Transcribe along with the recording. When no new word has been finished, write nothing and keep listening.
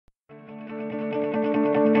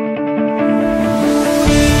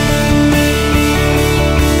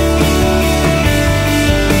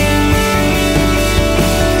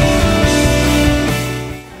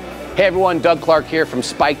Hey everyone, Doug Clark here from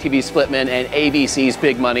Spike TV's Flipman and ABC's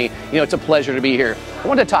Big Money. You know, it's a pleasure to be here. I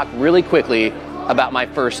wanted to talk really quickly about my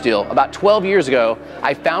first deal. About 12 years ago,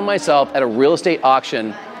 I found myself at a real estate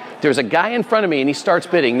auction. There's a guy in front of me and he starts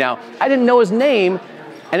bidding. Now, I didn't know his name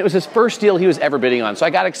and it was his first deal he was ever bidding on, so I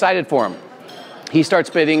got excited for him. He starts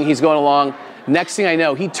bidding, he's going along. Next thing I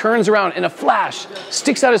know, he turns around in a flash,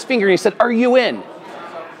 sticks out his finger and he said, "Are you in?"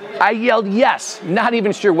 I yelled yes, not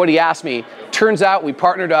even sure what he asked me. Turns out we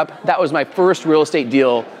partnered up. That was my first real estate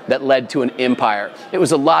deal that led to an empire. It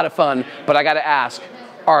was a lot of fun, but I gotta ask,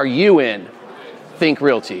 are you in? Think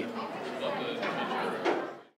Realty.